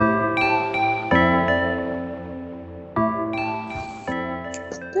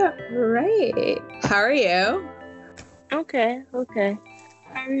Right. How are you? Okay.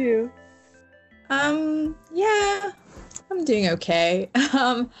 How are you? Yeah, I'm doing okay.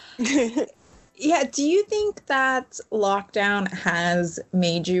 Yeah, do you think that lockdown has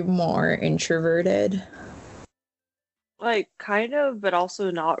made you more introverted? Like, kind of, but also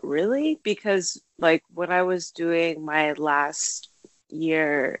not really, because, like, when I was doing my last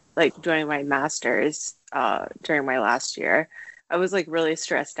year, like, doing my master's, during my last year, I was, like, really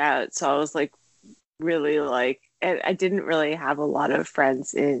stressed out. So I was, like, really, like, and I didn't really have a lot of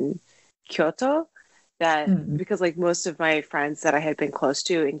friends in Kyoto Mm. because, like, most of my friends that I had been close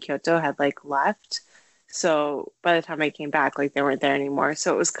to in Kyoto had, like, left. So by the time I came back, like they weren't there anymore.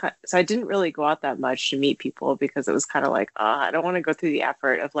 So it was so I didn't really go out that much to meet people because it was kind of like, I don't want to go through the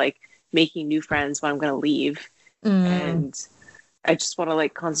effort of like making new friends when I'm going to leave, Mm. and I just want to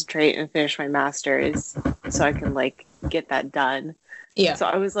like concentrate and finish my master's so I can like get that done. Yeah. So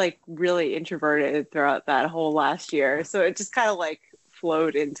I was like really introverted throughout that whole last year. So it just kind of like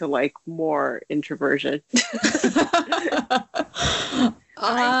flowed into like more introversion.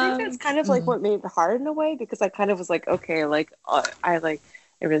 I think that's kind of like mm. what made it hard in a way because I kind of was like, okay, like I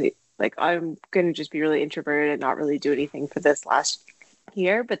really like I'm gonna just be really introverted and not really do anything for this last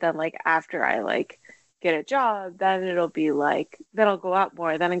year. But then like after I like get a job, then it'll be like then I'll go out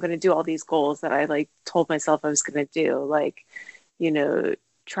more. Then I'm gonna do all these goals that I like told myself I was gonna do, like you know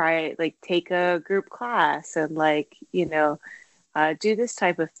try like take a group class and like do this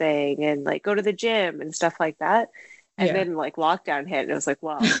type of thing and like go to the gym and stuff like that. And Yeah. then like lockdown hit and it was like,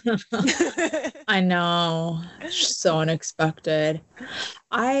 well, I know. So unexpected.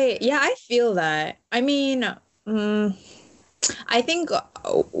 I feel that. I mean, I think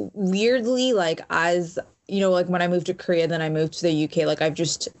weirdly, like as like when I moved to Korea, then I moved to the UK, like I've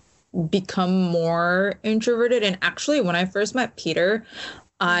just become more introverted. And actually, when I first met Peter,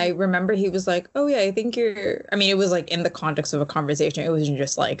 I remember he was like, "Oh yeah, I think you're." I mean, it was like in the context of a conversation. It wasn't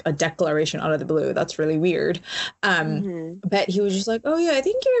just like a declaration out of the blue. That's really weird. mm-hmm. But he was just like, "Oh yeah, I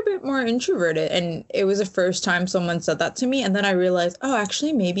think you're a bit more introverted." And it was the first time someone said that to me, and then I realized, "Oh,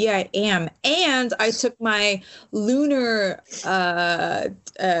 actually, maybe I am." And I took my lunar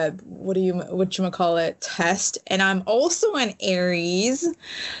what you call it test, and I'm also an Aries.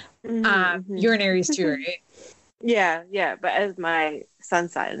 Mm-hmm. You're an Aries too, right? Yeah, but as my sun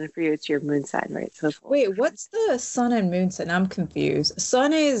sign, and for you, it's your moon sign, right? So it's a little Wait, different. what's the sun and moon sign? I'm confused.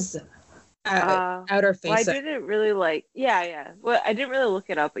 Sun is outer Well, I face. didn't really like, yeah. Well, I didn't really look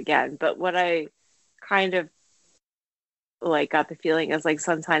it up again, but what I kind of like got the feeling is like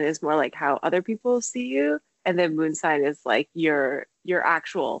sun sign is more like how other people see you, and then moon sign is like your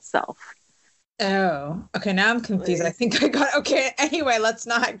actual self. Oh, okay. Now I'm confused. I Like, think I got okay. Anyway, let's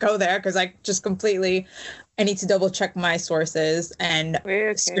not go there because I just completely. I need to double check my sources and wait,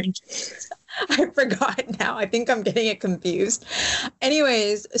 okay. I forgot now. I think I'm getting it confused.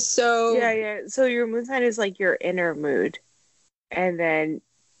 Anyways, so Yeah. So your moon sign is like your inner mood, and then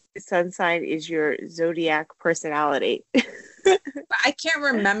sun sign is your zodiac personality. I can't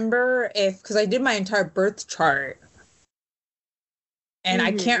remember if because I did my entire birth chart and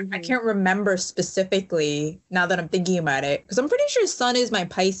I Mm-hmm. can't remember specifically now that I'm thinking about it because I'm pretty sure Sun is my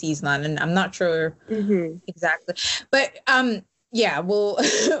Pisces nun and I'm not sure Mm-hmm. exactly. But yeah, we'll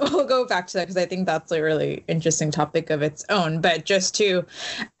we'll go back to that because I think that's a really interesting topic of its own. But just to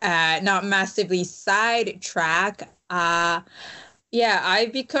not massively sidetrack, yeah,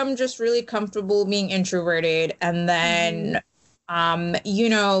 I've become just really comfortable being introverted and Mm-hmm. then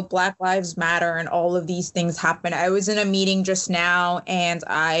Black Lives Matter and all of these things happen. I was in a meeting just now and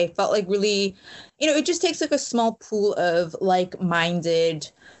I felt like really, it just takes like a small pool of like-minded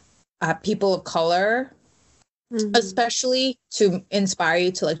people of color, Mm-hmm. especially to inspire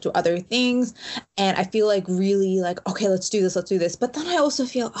you to like do other things. And I feel like really like, okay, let's do this, let's do this. But then I also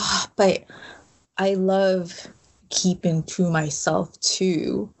feel, but I love keeping to myself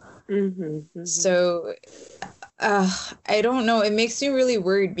too. Mm-hmm. Mm-hmm. So I don't know. It makes me really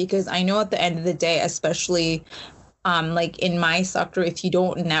worried because I know at the end of the day, especially like in my sector, if you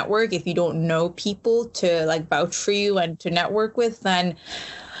don't network, if you don't know people to like vouch for you and to network with, then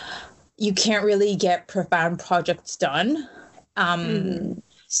you can't really get profound projects done. Mm-hmm.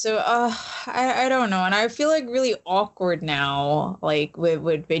 So I don't know. And I feel like really awkward now, like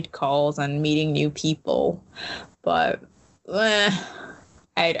with vid calls and meeting new people. But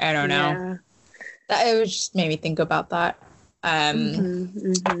I don't know. Yeah. That it was just made me think about that. Um,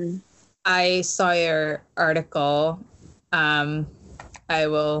 Mm-hmm. Mm-hmm. I saw your article. Um, I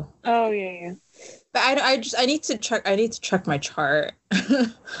will, Oh yeah. but I need to check. I need to check my chart.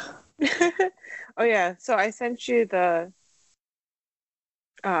 Oh, Oh yeah. So I sent you the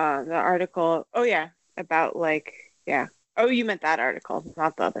The article. Oh yeah, about like yeah. Oh, you meant that article,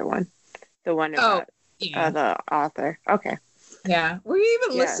 not the other one. The one Oh, about yeah. the author. Okay. Yeah. Were you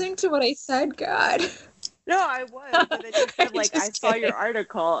even Yeah. listening to what I said? God. No, I was, but it just said like I Just saw your kidding.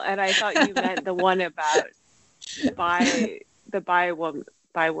 article and I thought you meant the one about by woman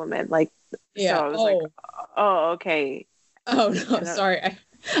by woman. Like so Yeah. I was like, Oh. oh, okay. Oh no, And sorry.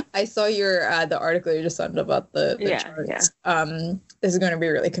 I saw your the article you just sent about the yeah, yeah. charts. This is going to be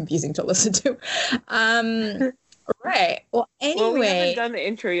really confusing to listen to. Um, right. Well, Well, we haven't anyway. done the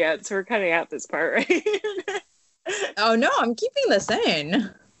intro yet, so we're cutting out this part, right? Oh no, I'm keeping this in.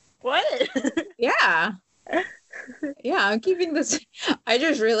 What? Yeah. Yeah, I'm keeping this. I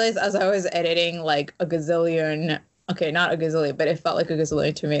just realized as I was editing like a gazillion, okay, not a gazillion, but it felt like a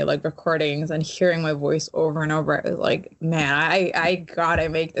gazillion to me, like recordings and hearing my voice over and over. I was like, man, I gotta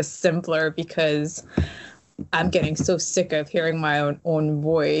make this simpler because I'm getting so sick of hearing my own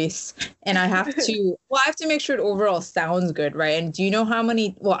voice, and I have to. Well, I have to make sure it overall sounds good, right? And do you know how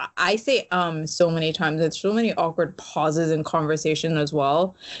many? Well, I say so many times. There's so many awkward pauses in conversation as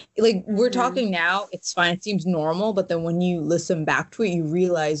well. Like we're Mm-hmm. talking now, it's fine. It seems normal, but then when you listen back to it, you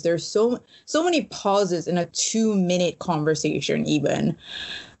realize there's so many pauses in a 2 minute conversation. Even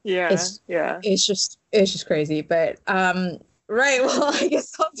Yeah, it's yeah. it's just crazy. But right. Well, I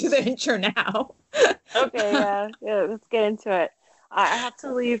guess I'll do the intro now. Okay, yeah, yeah. Let's get into it. I have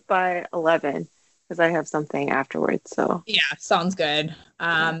to leave by 11 because I have something afterwards. So Yeah, sounds good.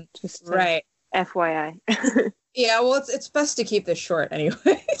 yeah, just Right. FYI. Yeah, well, it's best to keep this short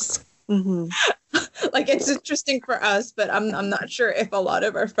anyways. Mm-hmm. Like it's interesting for us, but I'm not sure if a lot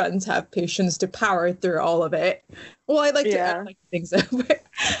of our friends have patience to power through all of it. Well, I Yeah. like to think so. But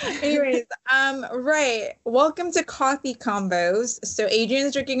anyways, right. Welcome to Coffee Combos. So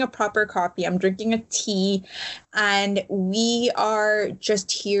Adrian's drinking a proper coffee. I'm drinking a tea, and we are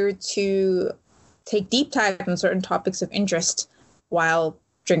just here to take deep dive on certain topics of interest while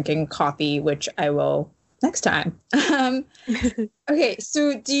drinking coffee, which I will next time. Okay,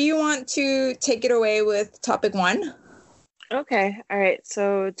 so do you want to take it away with topic one? Okay. All right.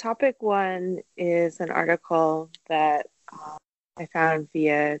 So topic one is an article that I found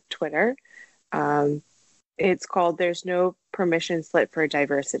via Twitter. Um, it's called "There's No Permission Slip for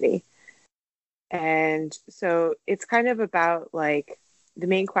Diversity." And so it's kind of about like the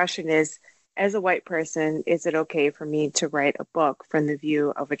main question is, as a white person, is it okay for me to write a book from the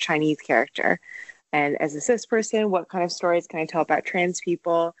view of a Chinese character? And as a cis person, what kind of stories can I tell about trans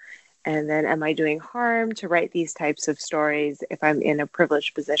people? And then am I doing harm to write these types of stories if I'm in a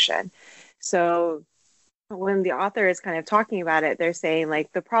privileged position? So when the author is kind of talking about it, they're saying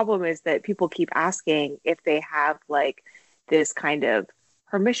like the problem is that people keep asking if they have like this kind of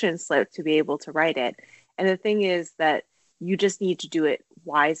permission slip to be able to write it. And the thing is that you just need to do it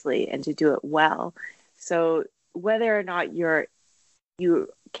wisely and to do it well. So whether or not you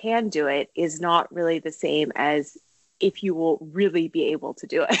can do it is not really the same as if you will really be able to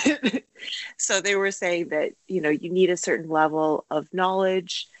do it. So they were saying that, you need a certain level of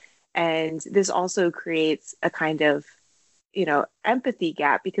knowledge. And this also creates a kind of, empathy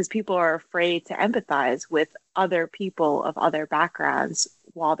gap because people are afraid to empathize with other people of other backgrounds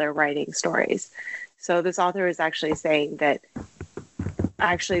while they're writing stories. So this author is actually saying that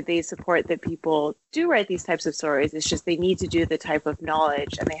actually they support that people do write these types of stories. It's just they need to do the type of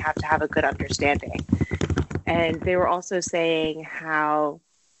knowledge and they have to have a good understanding. And they were also saying how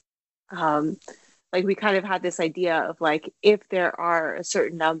like we kind of had this idea of like if there are a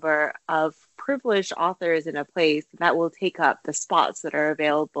certain number of privileged authors in a place, that will take up the spots that are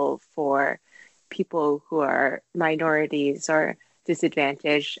available for people who are minorities or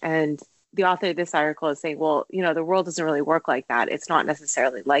disadvantaged. And the author of this article is saying, well, the world doesn't really work like that. It's not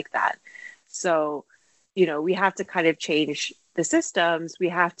necessarily like that. So, we have to kind of change the systems. We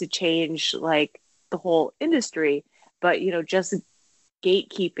have to change like the whole industry. But, just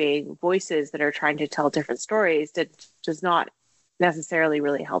gatekeeping voices that are trying to tell different stories does not necessarily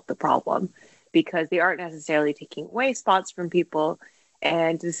really help the problem because they aren't necessarily taking away spots from people.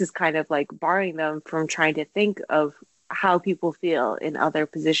 And this is kind of like barring them from trying to think of how people feel in other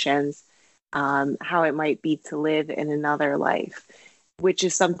positions, how it might be to live in another life, which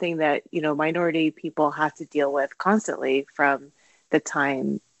is something that, minority people have to deal with constantly from the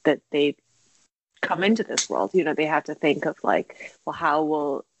time that they come into this world. They have to think of like, well, how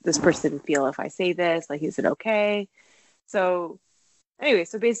will this person feel if I say this? Like, is it okay? So anyway,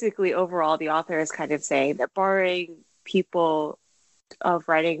 so basically overall, the author is kind of saying that barring people of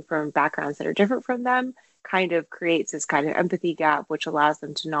writing from backgrounds that are different from them kind of creates this kind of empathy gap, which allows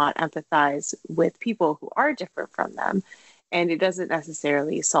them to not empathize with people who are different from them. and it doesn't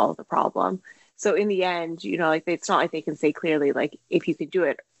necessarily solve the problem. So in the end, you know, like it's not like they can say clearly, like, if you could do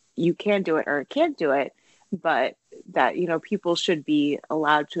it, you can do it or can't do it, but that, you know, people should be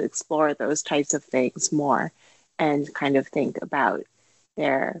allowed to explore those types of things more and kind of think about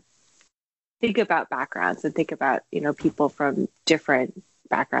backgrounds and think about, you know, people from different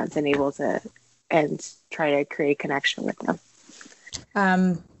backgrounds and try to create connection with them.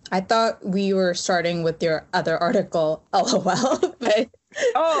 I thought we were starting with your other article, LOL, but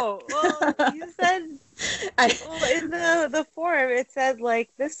oh, well, you said in the forum it said like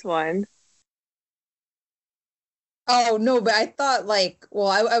this one. Oh, no, but I thought like, well,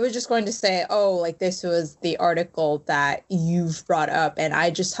 I was just going to say, oh, like this was the article that you've brought up and I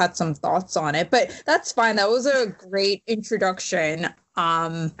just had some thoughts on it, but that's fine. That was a great introduction.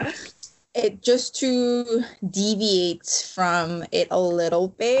 It just to deviate from it a little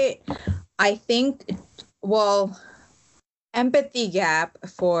bit, I think, well, empathy gap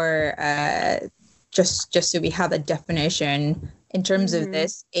for just so we have a definition in terms of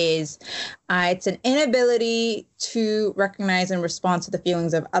this is it's an inability to recognize and respond to the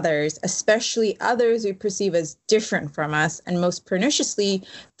feelings of others, especially others we perceive as different from us, and most perniciously,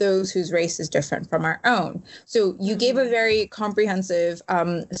 those whose race is different from our own. So you gave a very comprehensive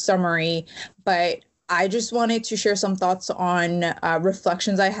summary, but I just wanted to share some thoughts on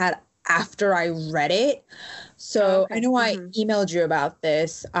reflections I had after I read it. So I know I emailed you about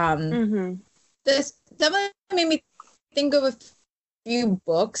this. This definitely made me think of a few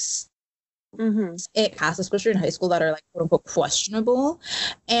books it passed, especially in high school, that are like quote unquote questionable.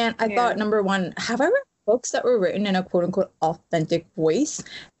 And I thought, number one, have I read books that were written in a quote unquote authentic voice?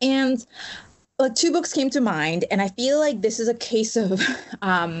 And like two books came to mind, and I feel like this is a case of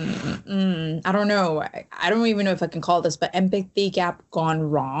I don't know, I don't even know if I can call this, but empathy gap gone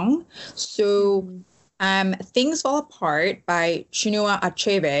wrong. So Things Fall Apart by Chinua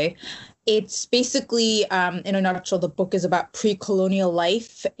Achebe. It's basically, in a nutshell, the book is about pre-colonial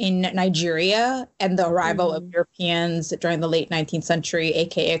life in Nigeria and the arrival of Europeans during the late 19th century,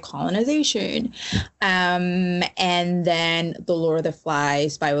 aka colonization. And then The Lord of the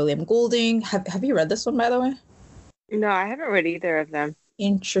Flies by William Golding. Have you read this one, by the way? No, I haven't read either of them.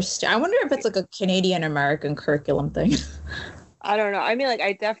 Interesting. I wonder if it's like a Canadian American curriculum thing. I don't know. I mean, like,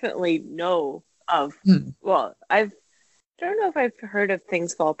 I definitely know of, well, I don't know if I've heard of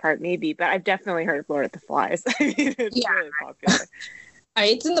Things Fall Apart, maybe, but I've definitely heard of Lord of the Flies. I mean, it's really popular.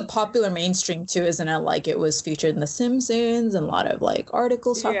 It's in the popular mainstream too, isn't it? Like it was featured in The Simpsons and a lot of like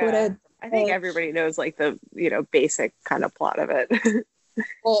articles talk about it. I think everybody knows like the, you know, basic kind of plot of it.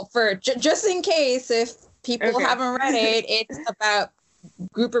 Well, for just in case, if people haven't read it, it's about a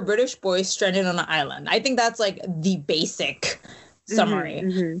group of British boys stranded on an island. I think that's like the basic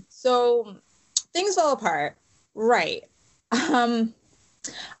summary. So Things Fall Apart. Right. I'm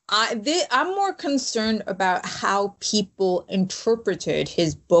more concerned about how people interpreted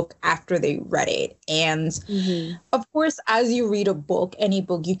his book after they read it. And of course, as you read a book, any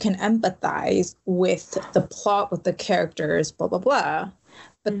book, you can empathize with the plot, with the characters, blah, blah, blah.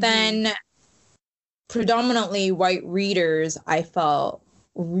 But then predominantly white readers, I felt,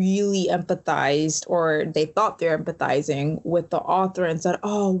 really empathized, or they thought they're empathizing with the author and said,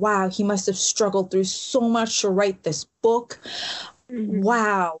 oh, wow, he must have struggled through so much to write this book.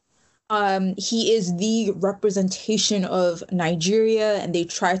 Wow. He is the representation of Nigeria, and they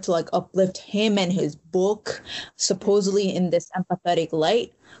try to like uplift him and his book supposedly in this empathetic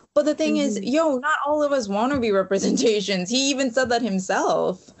light. But the thing is, not all of us want to be representations. He even said that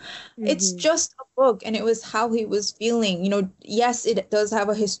himself. It's just a book, and it was how he was feeling. You know, yes, it does have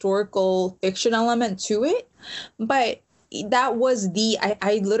a historical fiction element to it, but that was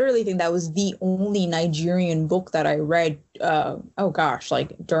I literally think that was the only Nigerian book that I read,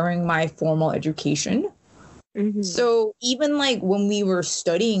 like during my formal education. So even like when we were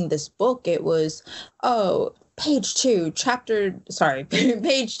studying this book, it was, page 2,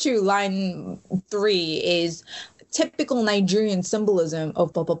 page 2, line 3 is typical Nigerian symbolism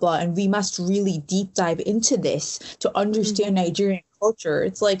of blah, blah, blah. And we must really deep dive into this to understand Nigerian culture.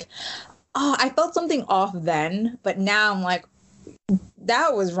 It's like, I felt something off then, but now I'm like,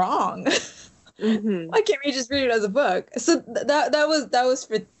 that was wrong. Why can't we just read it as a book? So that was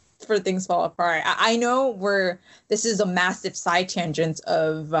for Things Fall Apart. I know this is a massive side tangent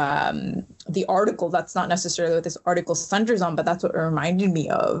of the article. That's not necessarily what this article centers on, but that's what it reminded me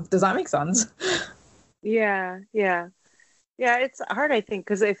of. Does that make sense? Yeah. It's hard, I think,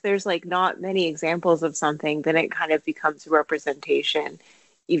 because if there's like not many examples of something, then it kind of becomes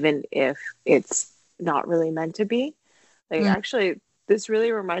even if it's not really meant to be. Like actually, this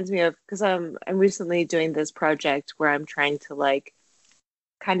really reminds me of, because I'm recently doing this project where I'm trying to like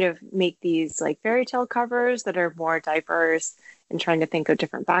kind of make these like fairy tale covers that are more diverse and trying to think of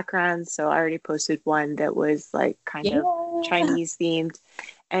different backgrounds. So I already posted one that was like kind of Chinese themed.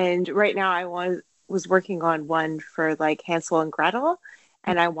 And right now was working on one for like Hansel and Gretel,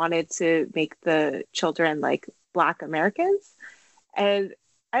 and I wanted to make the children like Black Americans. And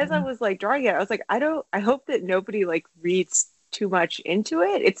as I was like drawing it, I was like, I hope that nobody like reads too much into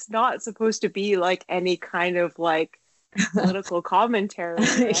it. It's not supposed to be like any kind of like political commentary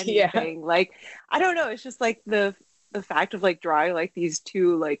or anything. Yeah. Like, I don't know. It's just like the fact of like drawing like these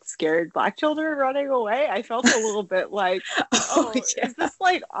two like scared Black children running away. I felt a little bit like, oh, Yeah. is this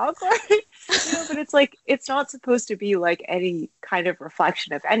like awkward? But it's like it's not supposed to be like any kind of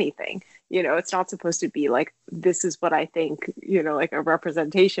reflection of anything. It's not supposed to be like this is what I think, like a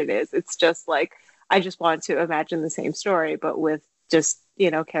representation is. It's just like I just want to imagine the same story, but with just,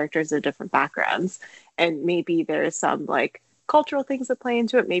 characters of different backgrounds. And maybe there's some like cultural things that play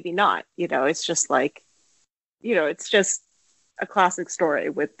into it, maybe not. It's just like, it's just a classic story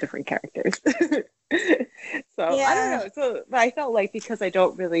with different characters. So yeah. I don't know. So I felt like because I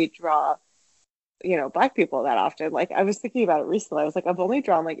don't really draw, Black people that often, like I was thinking about it recently. I was like, I've only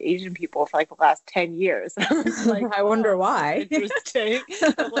drawn like Asian people for like the last 10 years. I was like, I wonder why. Interesting.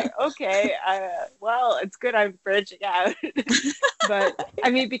 I was like, okay, well, it's good I'm branching out. But I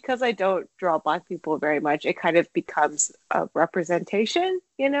mean, because I don't draw Black people very much, it kind of becomes a representation,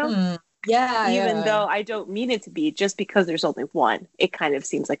 Yeah. Even though I don't mean it to be, just because there's only one, it kind of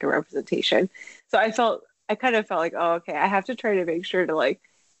seems like a representation. So I kind of felt like, oh, okay, I have to try to make sure to like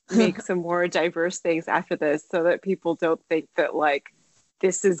make some more diverse things after this so that people don't think that like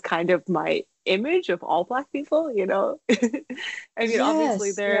this is kind of my image of all Black people, I mean, yes,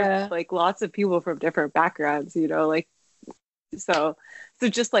 obviously there are like lots of people from different backgrounds, like so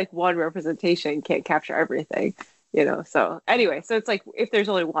just like one representation can't capture everything. So anyway, so it's like if there's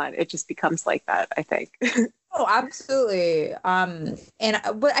only one, it just becomes like that, I think. Oh, absolutely.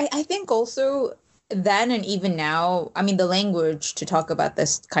 But I think also then and even now, I mean, the language to talk about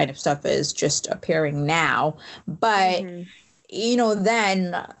this kind of stuff is just appearing now. But,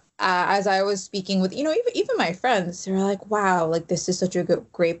 then as I was speaking with, even my friends, they're like, wow, like this is such a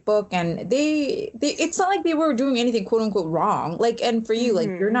great book. And they it's not like they were doing anything quote unquote wrong. Like, and for you, like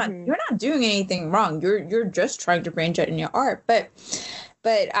you're not doing anything wrong. You're just trying to branch out in your art. But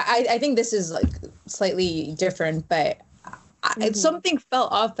I think this is like slightly different, but something fell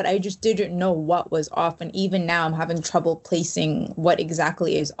off, but I just didn't know what was off. And even now I'm having trouble placing what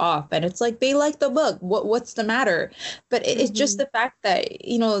exactly is off. And it's like, they like the book. What's the matter? But it's just the fact that,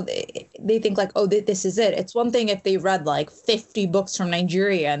 they think like, oh, this is it. It's one thing if they read like 50 books from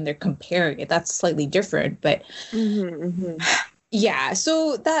Nigeria and they're comparing it. That's slightly different. But yeah,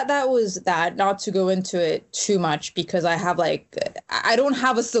 so that was that. Not to go into it too much because I have like I don't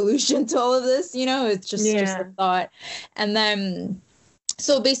have a solution to all of this, it's just a thought. And then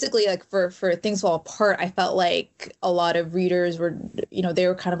so basically like for Things Fall Apart, I felt like a lot of readers were, they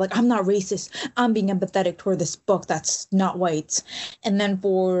were kind of like, I'm not racist, I'm being empathetic toward this book that's not white. And then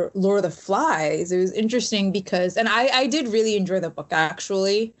for Lord of the Flies, it was interesting because, and I did really enjoy the book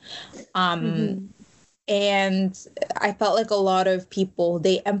actually. And I felt like a lot of people,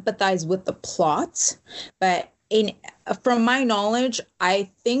 they empathize with the plot, but from my knowledge, I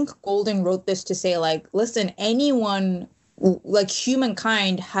think Golding wrote this to say like, listen, anyone, like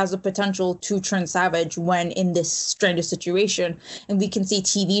humankind has a potential to turn savage when in this stranded situation. And we can see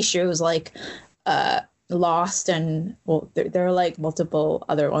TV shows like Lost and, well, there are like multiple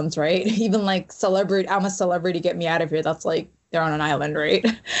other ones, right? Even like Celebrity, I'm a Celebrity, Get Me Out of Here. That's like, they're on an island, right?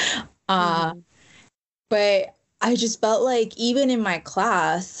 But I just felt like even in my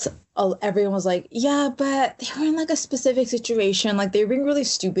class, everyone was like, yeah, but they were in like a specific situation. Like they were being really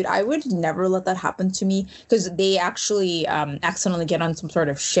stupid. I would never let that happen to me because they actually accidentally get on some sort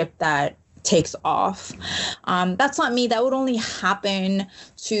of ship that takes off. That's not me. That would only happen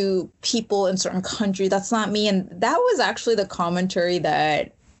to people in certain countries. That's not me. And that was actually the commentary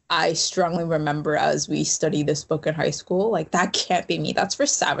that I strongly remember as we studied this book in high school. Like, that can't be me. That's for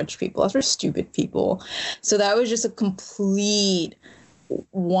savage people. That's for stupid people. So that was just a complete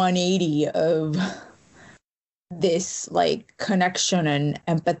 180 of this like connection and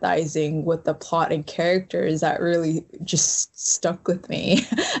empathizing with the plot and characters that really just stuck with me.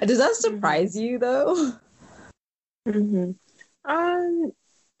 Does that surprise you though?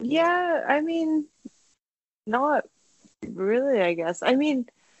 Yeah, I mean, not really, I guess. I mean,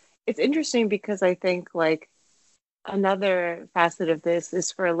 it's interesting because I think like another facet of this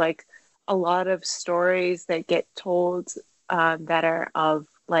is for like a lot of stories that get told that are of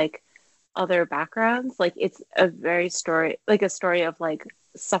like other backgrounds. Like it's a very story, like a story of like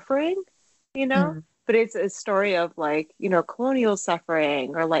suffering, you know, but it's a story of like, you know, colonial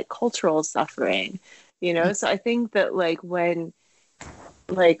suffering or like cultural suffering, you know. So I think that like when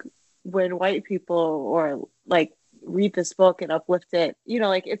white people or like read this book and uplift it, you know,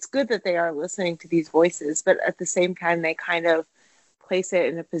 like it's good that they are listening to these voices, but at the same time they kind of place it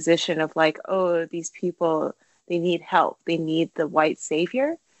in a position of like, oh, these people, they need help, they need the white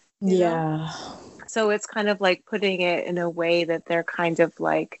savior, you know. Yeah. So it's kind of like putting it in a way that they're kind of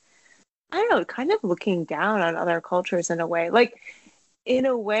like, I don't know, kind of looking down on other cultures in a way. Like in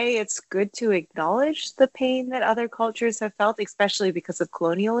a way, it's good to acknowledge the pain that other cultures have felt, especially because of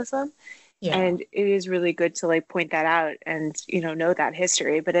colonialism. Yeah. And it is really good to like point that out and, you know that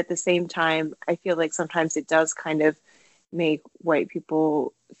history. But at the same time, I feel like sometimes it does kind of make white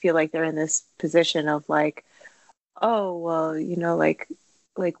people feel like they're in this position of like, oh, well, you know, like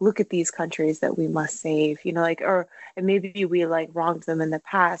look at these countries that we must save, you know, like, or and maybe we like wronged them in the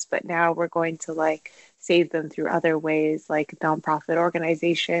past, but now we're going to like save them through other ways, like nonprofit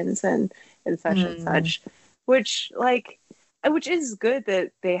organizations and such, which like, which is good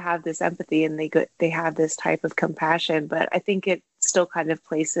that they have this empathy and they have this type of compassion, but I think it still kind of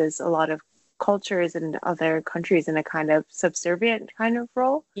places a lot of cultures and other countries in a kind of subservient kind of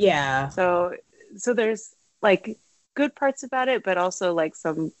role. Yeah. So there's like good parts about it, but also like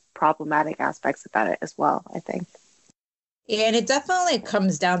some problematic aspects about it as well, I think. Yeah, and it definitely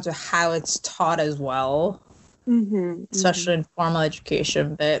comes down to how it's taught as well, especially in formal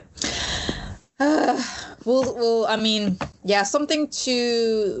education. But we'll I mean, yeah, something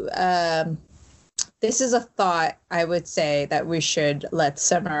to this is a thought I would say that we should let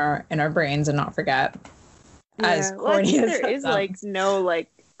simmer in our brains and not forget. As Well, I corny think as there that is sounds. like no like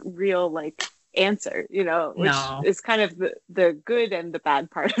real like answer, you know, which No. is kind of the good and the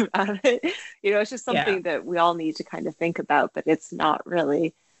bad part about it. You know, it's just Yeah. something that we all need to kind of think about, but it's not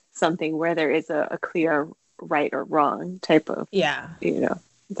really something where there is a clear right or wrong type of, Yeah. you know,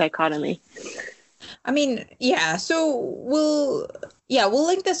 dichotomy. I mean, yeah. So we'll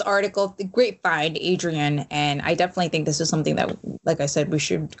link this article. Great find, Adrian. And I definitely think this is something that, like I said, we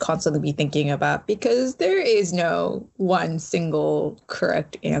should constantly be thinking about because there is no one single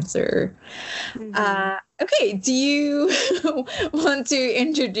correct answer. Okay. Do you want to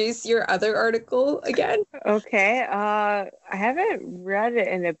introduce your other article again? Okay. I haven't read it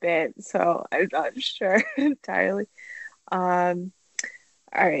in a bit, so I'm not sure entirely. All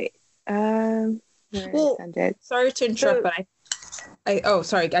right. Where did I Well, send it? sorry to interrupt, So, but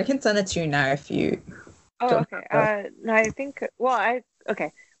sorry, I can send it to you now if you oh, don't okay. have No, I think.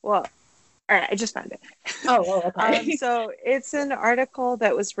 Okay. Well, all right. I just found it. okay. So it's an article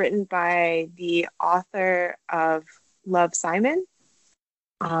that was written by the author of Love, Simon.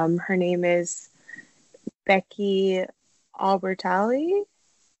 Her name is Becky Albertalli,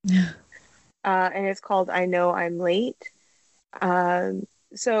 and it's called "I Know I'm Late."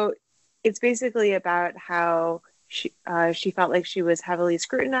 So it's basically about how she felt like she was heavily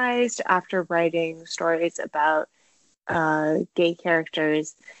scrutinized after writing stories about gay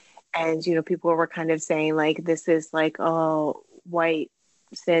characters, and you know people were kind of saying like this is like, oh, white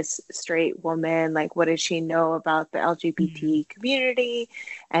cis straight woman, like what does she know about the LGBT community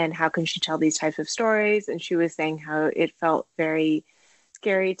and how can she tell these types of stories? And she was saying how it felt very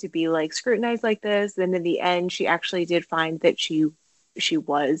scary to be like scrutinized like this. Then in the end she actually did find that she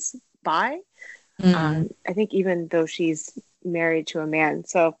was bi. I think even though she's married to a man.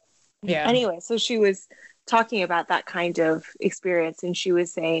 So Yeah. anyway, so she was talking about that kind of experience and she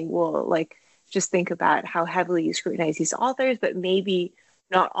was saying, well, like just think about how heavily you scrutinize these authors, but maybe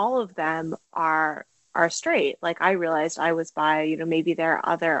not all of them are straight. Like I realized I was bi, you know, maybe there are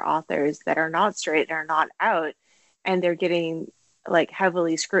other authors that are not straight and are not out and they're getting like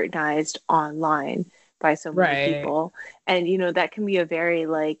heavily scrutinized online by so many people. And you know, that can be a very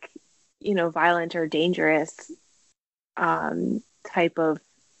like, you know, violent or dangerous type of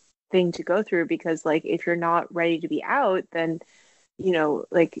thing to go through because like if you're not ready to be out, then you know,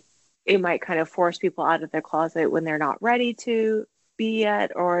 like it might kind of force people out of their closet when they're not ready to be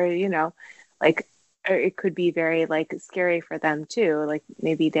yet, or you know, like it could be very like scary for them too. Like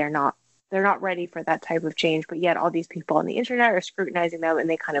maybe they're not ready for that type of change, but yet all these people on the internet are scrutinizing them and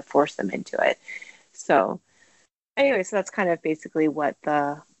they kind of force them into it. So anyway, so that's kind of basically what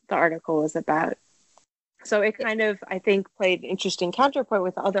the article was about. So it kind of, I think, played an interesting counterpoint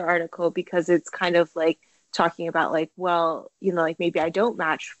with the other article because it's kind of like talking about like, well, you know, like maybe I don't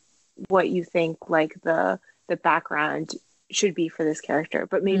match what you think like the background should be for this character,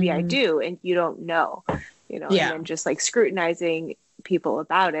 but maybe I do and you don't know, and then just like scrutinizing people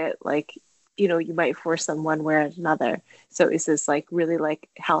about it, like, you might force them one way or another. So is this like really like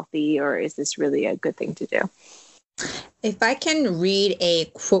healthy, or is this really a good thing to do? If I can read a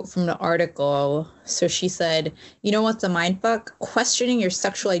quote from the article. So she said, you know what's a mindfuck? Questioning your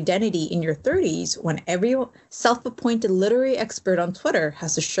sexual identity in your 30s when every self-appointed literary expert on Twitter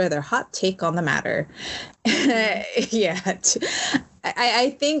has to share their hot take on the matter. Yeah.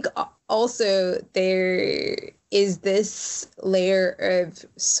 I think also there is this layer of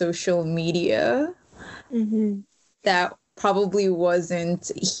social media that probably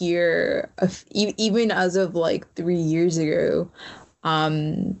wasn't here even as of like 3 years ago.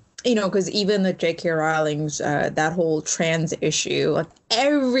 Because even the J.K. Rowling's that whole trans issue, like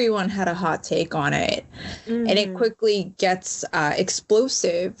everyone had a hot take on it, and it quickly gets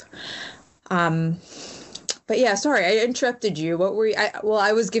explosive. But yeah, sorry, I interrupted you. What were you?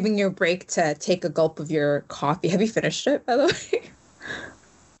 I was giving you a break to take a gulp of your coffee. Have you finished it, by the way?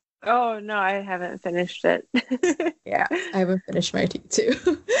 Oh, no, I haven't finished it. Yeah, I haven't finished my tea too.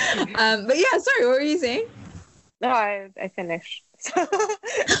 But yeah, sorry, what were you saying? No, I finished.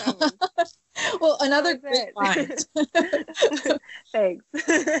 Well, another great line. Thanks.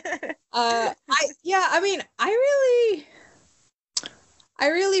 I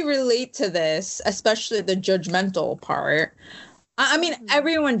really relate to this, especially the judgmental part. I mean,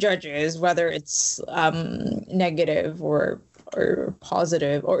 everyone judges, whether it's negative or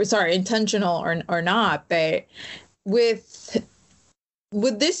positive, or sorry, intentional or not. But with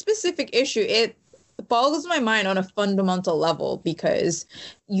this specific issue, it boggles my mind on a fundamental level, because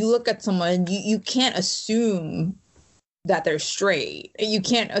you look at someone, you can't assume that they're straight. You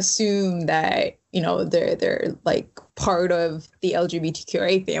can't assume that, they're like part of the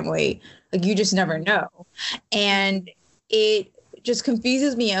LGBTQIA family. Like, you just never know. And it just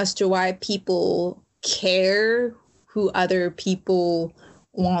confuses me as to why people care who other people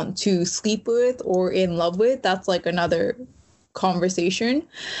want to sleep with or in love with. That's like another conversation.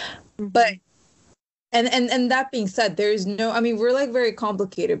 But and that being said, there's no, I mean, we're like very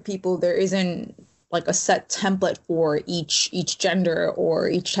complicated people. There isn't like a set template for each gender or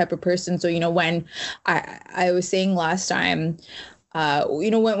each type of person. So, when I was saying last time,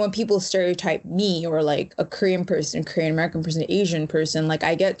 when people stereotype me, or like a Korean person, Korean American person, Asian person, like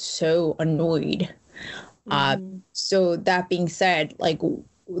I get so annoyed. So that being said, like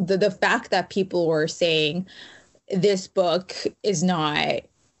the fact that people were saying this book is not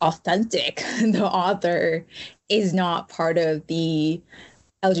authentic, the author is not part of the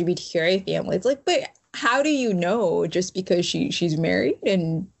LGBTQIA family. It's like, but how do you know just because she's married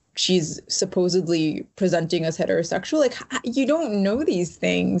and she's supposedly presenting as heterosexual? Like, you don't know these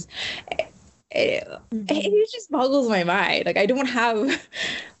things. It just boggles my mind. Like, I don't have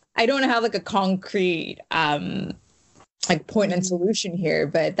like a concrete like point and solution here,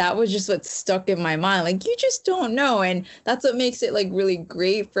 but that was just what stuck in my mind. Like, you just don't know, and that's what makes it like really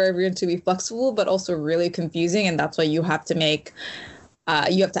great for everyone to be flexible, but also really confusing. And that's why you have to make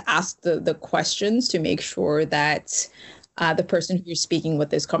you have to ask the questions to make sure that the person who you're speaking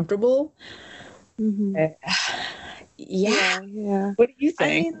with is comfortable. Yeah. What do you think?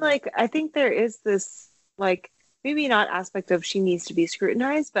 I mean, like, I think there is this, like, maybe not aspect of she needs to be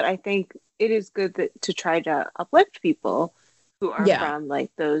scrutinized, but I think it is good to try to uplift people who are from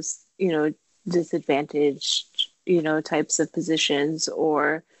like those, disadvantaged, types of positions,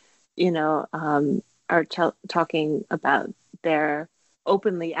 or, are talking about their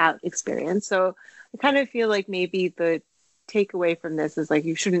openly out experience. So I kind of feel like maybe the takeaway from this is like,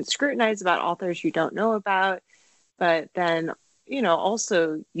 you shouldn't scrutinize about authors you don't know about, but then,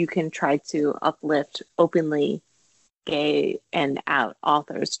 also you can try to uplift openly gay and out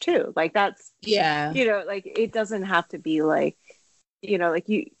authors too. Like, that's, like, it doesn't have to be like, like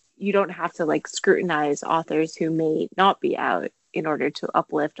you don't have to like scrutinize authors who may not be out in order to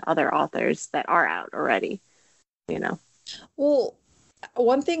uplift other authors that are out already, Well,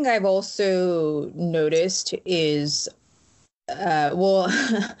 one thing I've also noticed is I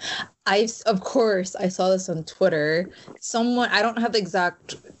saw this on Twitter. Someone, I don't have the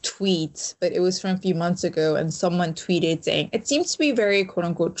exact tweet, but it was from a few months ago, and someone tweeted saying it seems to be very quote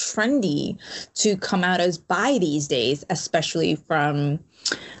unquote trendy to come out as bi these days, especially from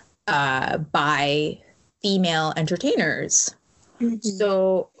bi female entertainers.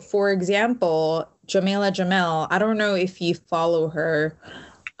 So, for example, Jameela Jamil, I don't know if you follow her.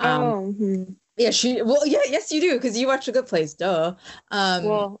 Yeah, yes, you do, because you watch The Good Place, duh.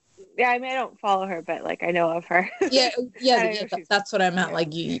 Well, yeah, I mean, I don't follow her, but like, I know of her. That's what I meant. Like,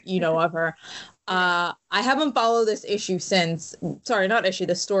 you know of her. I haven't followed this issue since. Sorry, not issue,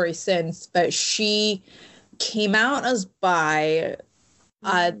 the story since. But she came out as bi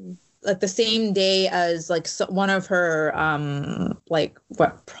like the same day as like one of her like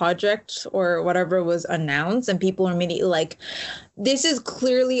what project or whatever was announced, and people are immediately like, this is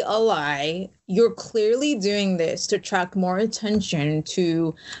clearly a lie. You're clearly doing this to attract more attention,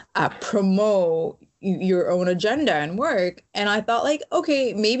 to promote your own agenda and work. And I thought, like,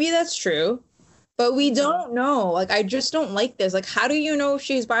 okay, maybe that's true, but we don't know. Like, I just don't like this. Like, how do you know if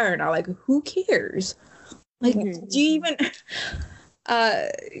she's bi or not? Like, who cares? Like, do you even I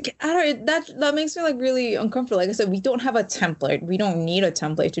don't, that makes me like really uncomfortable. Like I said, we don't have a template. We don't need a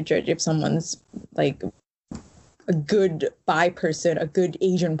template to judge if someone's like a good bi person, a good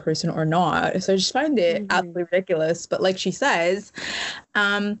Asian person or not. So I just find it absolutely ridiculous. But like she says,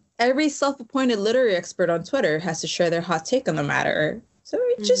 every self-appointed literary expert on Twitter has to share their hot take on the matter. So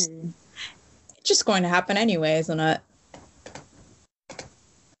it's just going to happen anyway, isn't it?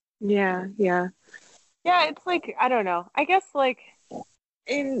 Yeah. It's like, I don't know. I guess like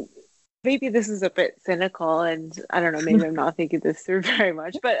maybe this is a bit cynical, and I don't know, maybe I'm not thinking this through very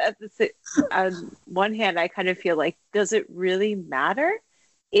much, but on one hand, I kind of feel like, does it really matter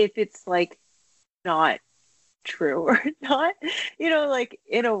if it's like not true or not? You know, like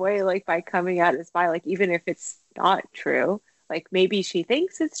in a way, like by coming out as bi, like even if it's not true, like maybe she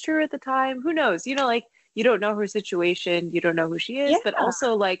thinks it's true at the time, who knows? You know, like you don't know her situation, you don't know who she is, but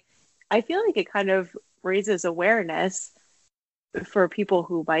also like I feel like it kind of raises awareness for people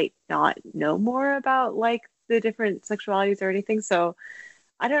who might not know more about like the different sexualities or anything. So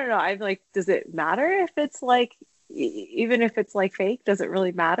I don't know. I'm like, does it matter if it's like, even if it's like fake, does it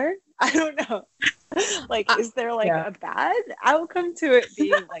really matter? I don't know. Like, is there like a bad outcome to it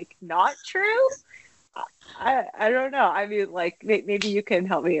being like not true? I don't know. I mean, like maybe you can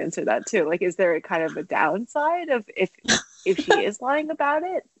help me answer that too. Like, is there a kind of a downside of if she is lying about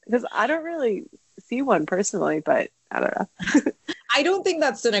it? Because I don't really see one personally, but I don't know. I don't think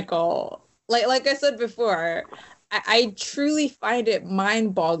that's cynical. Like I said before, I truly find it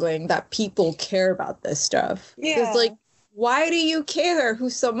mind-boggling that people care about this stuff. Yeah. Because like, why do you care who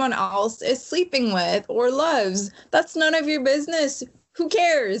someone else is sleeping with or loves? That's none of your business. Who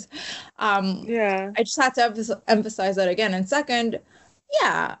cares? I just had to emphasize that again. And second,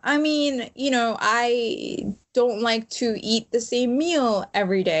 yeah, I mean, you know, I don't like to eat the same meal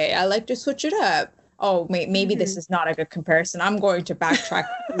every day. I like to switch it up. Oh, maybe this is not a good comparison. I'm going to backtrack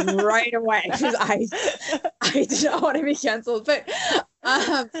right away because I do not want to be canceled. But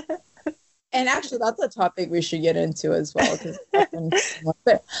and actually, that's a topic we should get into as well.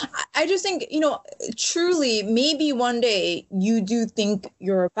 But I just think, you know, truly, maybe one day you do think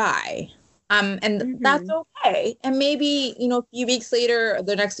you're a bi. And that's okay. And maybe, you know, a few weeks later,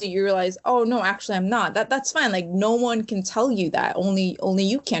 the next day you realize, oh no, actually I'm not. That's fine. Like no one can tell you that. Only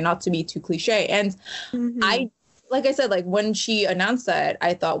you can, not to be too cliche. And like I said, like when she announced that,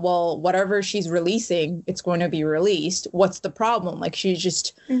 I thought, well, whatever she's releasing, it's going to be released. What's the problem? Like she's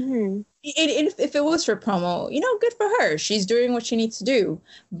just if it was for promo, you know, good for her. She's doing what she needs to do.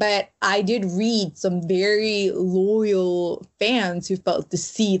 But I did read some very loyal fans who felt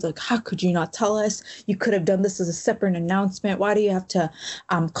deceived. Like, how could you not tell us? You could have done this as a separate announcement. Why do you have to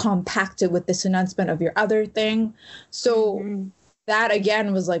compact it with this announcement of your other thing? So that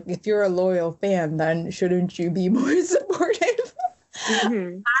again was like, if you're a loyal fan, then shouldn't you be more supportive?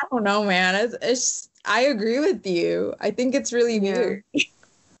 I don't know, man. It's I agree with you. I think it's really weird.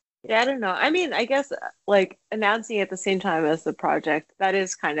 Yeah, I don't know. I mean, I guess like announcing at the same time as the project, that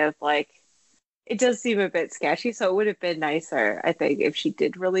is kind of like, it does seem a bit sketchy. So it would have been nicer, I think, if she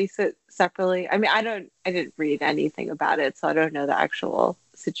did release it separately. I mean, I didn't read anything about it, so I don't know the actual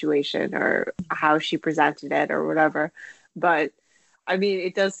situation or how she presented it or whatever. But I mean,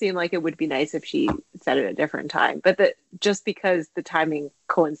 it does seem like it would be nice if she said it at a different time. But just because the timing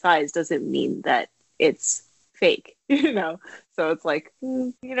coincides doesn't mean that it's fake, you know? So it's like,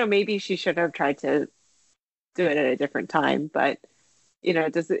 you know, maybe she should have tried to do it at a different time. But, you know,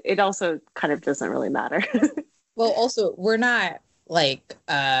 it also kind of doesn't really matter. Well, also, we're not like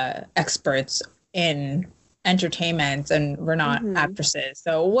experts in entertainment and we're not actresses.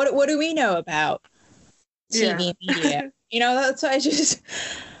 So what do we know about TV media? You know, that's why I just...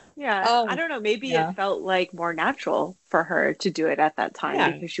 I don't know. Maybe it felt like more natural for her to do it at that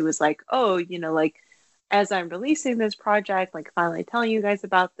time because she was like, oh, you know, like, as I'm releasing this project, like finally telling you guys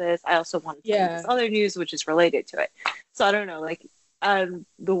about this, I also want to tell you this other news, which is related to it. So I don't know, like, on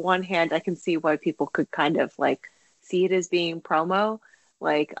the one hand, I can see why people could kind of like see it as being promo.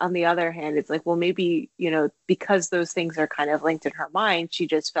 Like, on the other hand, it's like, well, maybe, you know, because those things are kind of linked in her mind, she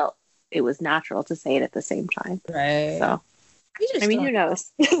just felt it was natural to say it at the same time. Right. So, I mean, who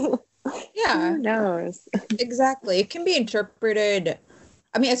knows? Yeah, Who knows? exactly. It can be interpreted.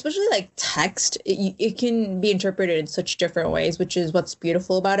 I mean, especially like text, it can be interpreted in such different ways, which is what's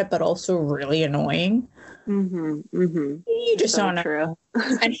beautiful about it, but also really annoying. You just So don't true. know.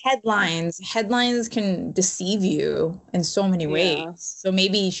 And headlines can deceive you in so many ways. Yeah. So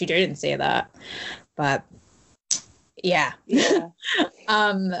maybe she didn't say that, but yeah. Yeah.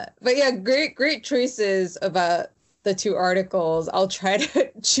 But yeah, great choices about the two articles. I'll try to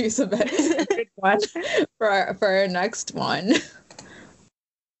choose a good one for our next one.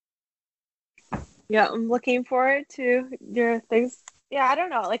 Yeah, I'm looking forward to your things. Yeah, I don't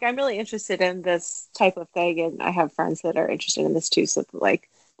know. Like, I'm really interested in this type of thing, and I have friends that are interested in this too. So, like,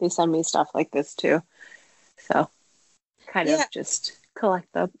 they send me stuff like this too. So, kind Yeah, of just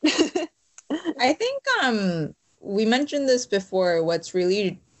collect them. I think we mentioned this before. What's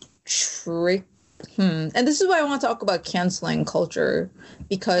really tricky, and this is why I want to talk about canceling culture, Oh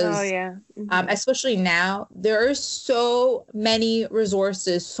because yeah. especially now there are so many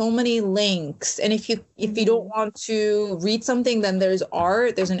resources, so many links, and if you don't want to read something, then there's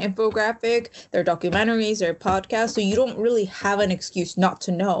art, there's an infographic, there are documentaries, there are podcasts, so you don't really have an excuse not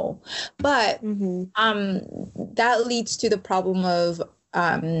to know. But that leads to the problem of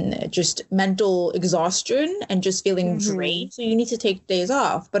just mental exhaustion and just feeling drained. So you need to take days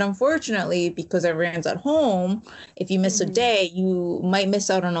off. But unfortunately, because everyone's at home, if you miss a day, you might miss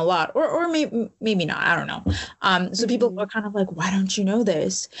out on a lot, or maybe not. I don't know. So people are kind of like, why don't you know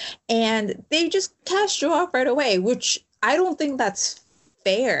this? And they just cast you off right away, which I don't think that's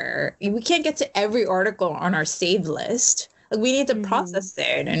fair. We can't get to every article on our save list. Like, we need to process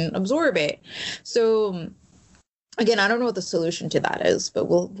it and absorb it. So again, I don't know what the solution to that is, but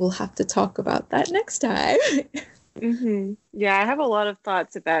we'll have to talk about that next time. Yeah, I have a lot of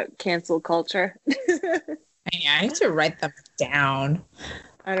thoughts about cancel culture. I need to write them down.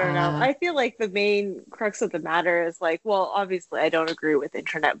 I don't know. I feel like the main crux of the matter is like, well, obviously, I don't agree with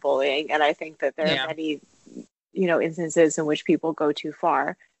internet bullying, and I think that there are many, instances in which people go too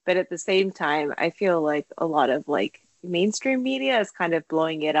far. But at the same time, I feel like a lot of like mainstream media is kind of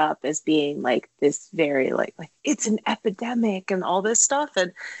blowing it up as being like this very like it's an epidemic and all this stuff.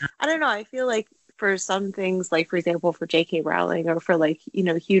 And I don't know. I feel like for some things, like for example, for J.K. Rowling or for like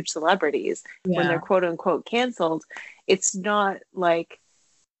huge celebrities, when they're quote unquote canceled, it's not like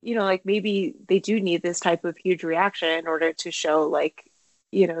like maybe they do need this type of huge reaction in order to show like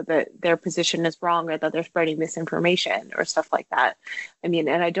that their position is wrong or that they're spreading misinformation or stuff like that. I mean,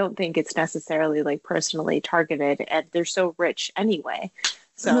 and I don't think it's necessarily like personally targeted, and they're so rich anyway.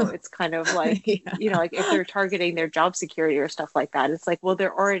 So it's kind of like, like if they're targeting their job security or stuff like that, it's like, well,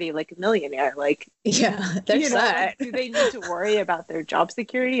 they're already like a millionaire. Like, they're set. Like, do they need to worry about their job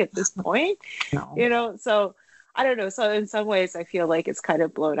security at this point? No. So I don't know. So in some ways, I feel like it's kind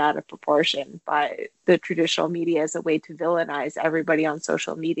of blown out of proportion by the traditional media as a way to villainize everybody on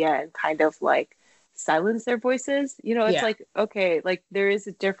social media and kind of like silence their voices. It's like, okay, like there is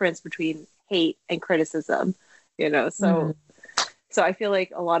a difference between hate and criticism, so so I feel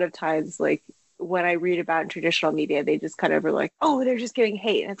like a lot of times, like when I read about in traditional media, they just kind of are like, oh, they're just giving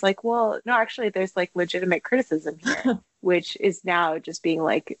hate. And it's like, well, no, actually, there's like legitimate criticism here, which is now just being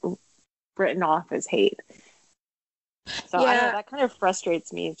like written off as hate. So I don't know, that kind of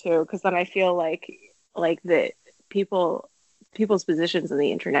frustrates me too, because then I feel like the people's positions on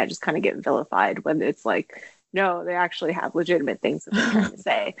the internet just kind of get vilified when it's like, no, they actually have legitimate things that they're trying to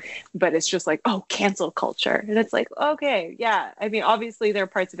say, but it's just like, oh, cancel culture. And it's like, okay, yeah. I mean, obviously there are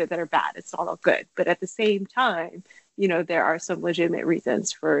parts of it that are bad. It's not all good. But at the same time, there are some legitimate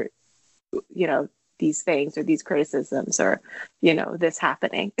reasons for, these things or these criticisms or, this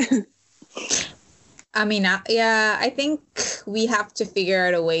happening. I mean, I think we have to figure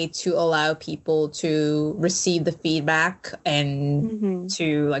out a way to allow people to receive the feedback and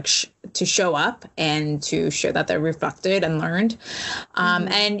to like to show up and to show that they're reflected and learned.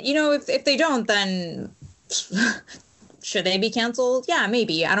 And if they don't, then should they be canceled? Yeah,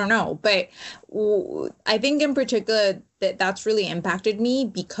 maybe. I don't know. But I think in particular that's really impacted me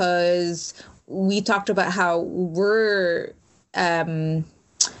because we talked about how we're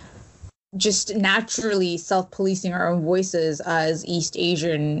just naturally self-policing our own voices as East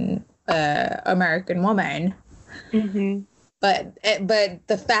Asian American women. But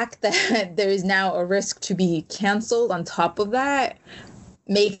the fact that there is now a risk to be canceled on top of that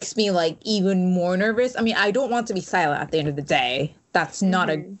makes me like even more nervous. I mean, I don't want to be silent at the end of the day. That's not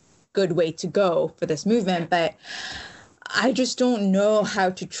a good way to go for this movement, but I just don't know how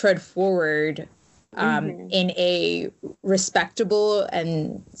to tread forward in a respectable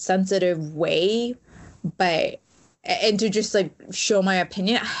and sensitive way, but and to just like show my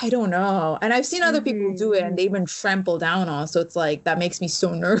opinion. I don't know. And I've seen other people do it and they've been trampled down on. So it's like that makes me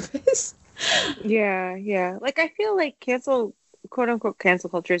so nervous. Yeah, yeah. Like I feel like quote unquote cancel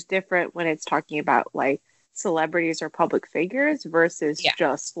culture is different when it's talking about like celebrities or public figures versus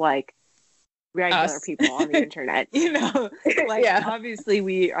just like regular people on the internet, you know? Like obviously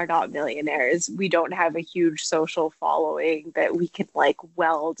we are not millionaires. We don't have a huge social following that we can like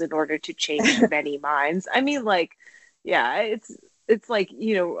weld in order to change many minds. I mean, like, yeah, it's like,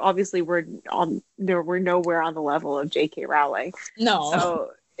 you know, obviously we're nowhere on the level of J.K. Rowling. No.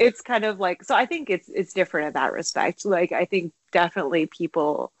 So it's kind of like, so I think it's different in that respect. Like I think definitely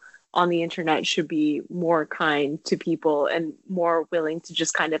people on the internet should be more kind to people and more willing to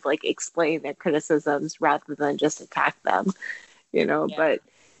just kind of like explain their criticisms rather than just attack them, you know. But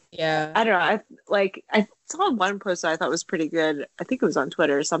I don't know, I saw one post that I thought was pretty good. I think it was on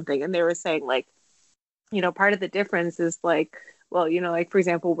Twitter or something, and they were saying like, you know, part of the difference is like, well, you know, like for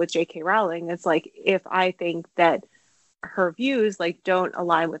example with J.K. Rowling, it's like if I think that her views like don't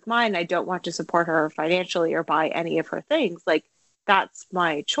align with mine, I don't want to support her financially or buy any of her things, like that's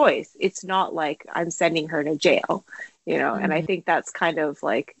my choice. It's not like I'm sending her to jail, you know. And I think that's kind of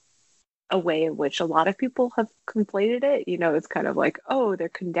like a way in which a lot of people have conflated it, you know. It's kind of like, oh, they're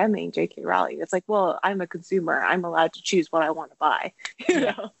condemning J.K. Rowling. It's like, well, I'm a consumer, I'm allowed to choose what I want to buy, you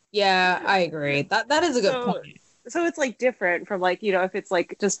know. I agree, that is a good point. So it's like different from like, you know, if it's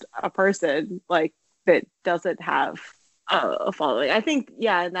like just a person like that doesn't have a following. I think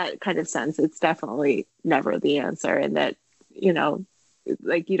in that kind of sense it's definitely never the answer, and that, you know,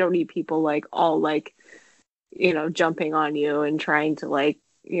 like you don't need people like all like, you know, jumping on you and trying to like,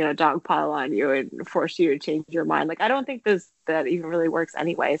 you know, dogpile on you and force you to change your mind. Like I don't think that even really works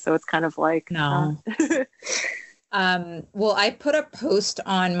anyway. So it's kind of like no. Well, I put a post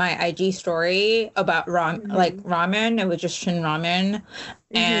on my IG story about ramen. It was just Shin Ramen.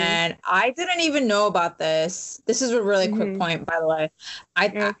 And I didn't even know about this. This is a really quick point, by the way.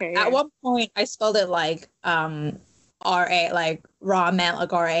 At one point I spelled it like R-A, like ramen,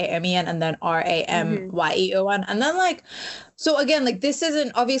 like R-A-M-E-N, and then R-A-M-Y-E-O-N. And then like, so again, like this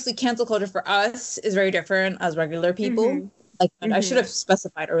isn't, obviously cancel culture for us is very different as regular people. Like I should have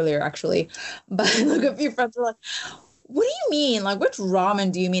specified earlier actually, but like a few friends were like, what do you mean? Like, which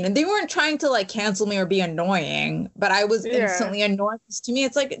ramen do you mean? And they weren't trying to like cancel me or be annoying, but I was instantly annoyed. Because to me,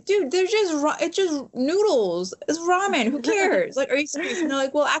 it's like, dude, it's just noodles. It's ramen. Who cares? Like, are you serious? And they're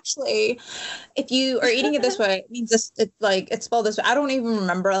like, well, actually, if you are eating it this way, it means it's spelled this way. I don't even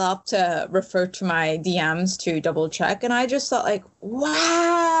remember. I'll have to refer to my DMs to double check. And I just thought like,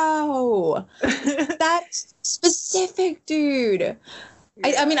 wow, that's specific, dude.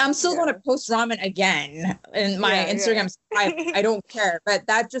 I mean, I'm still going to post ramen again in my Instagram. I don't care, but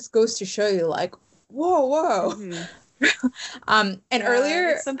that just goes to show you, like, whoa. And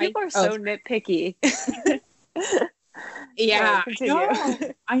earlier, some people are so nitpicky.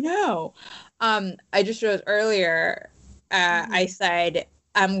 I know. I just wrote earlier. I said,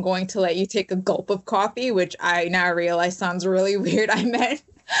 I'm going to let you take a gulp of coffee, which I now realize sounds really weird. I meant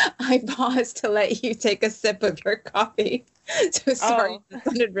I paused to let you take a sip of your coffee. So sorry, that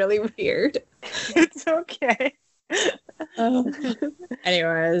sounded really weird. It's okay.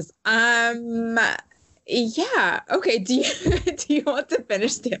 Anyways, okay. Do you want to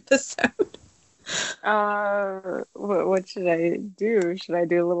finish the episode? What should I do? Should I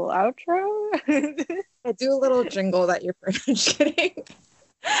do a little outro? I do a little jingle that you're pretty much kidding.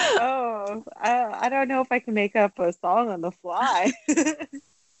 I don't know if I can make up a song on the fly.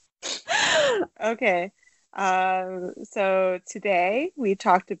 Okay. So today we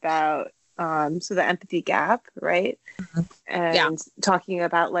talked about the empathy gap, right? And talking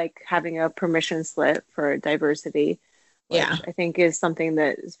about like having a permission slip for diversity, which I think is something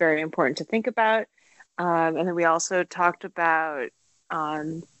that is very important to think about. And then we also talked about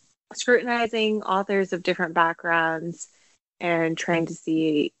scrutinizing authors of different backgrounds and trying to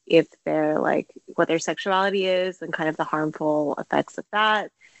see if they're like what their sexuality is and kind of the harmful effects of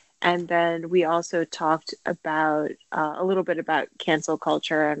that. And then we also talked about a little bit about cancel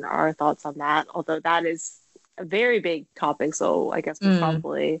culture and our thoughts on that, although that is a very big topic. So I guess we'll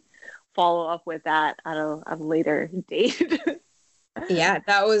probably follow up with that at a later date. Yeah,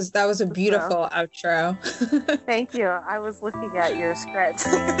 that was a beautiful outro. Thank you. I was looking at your script.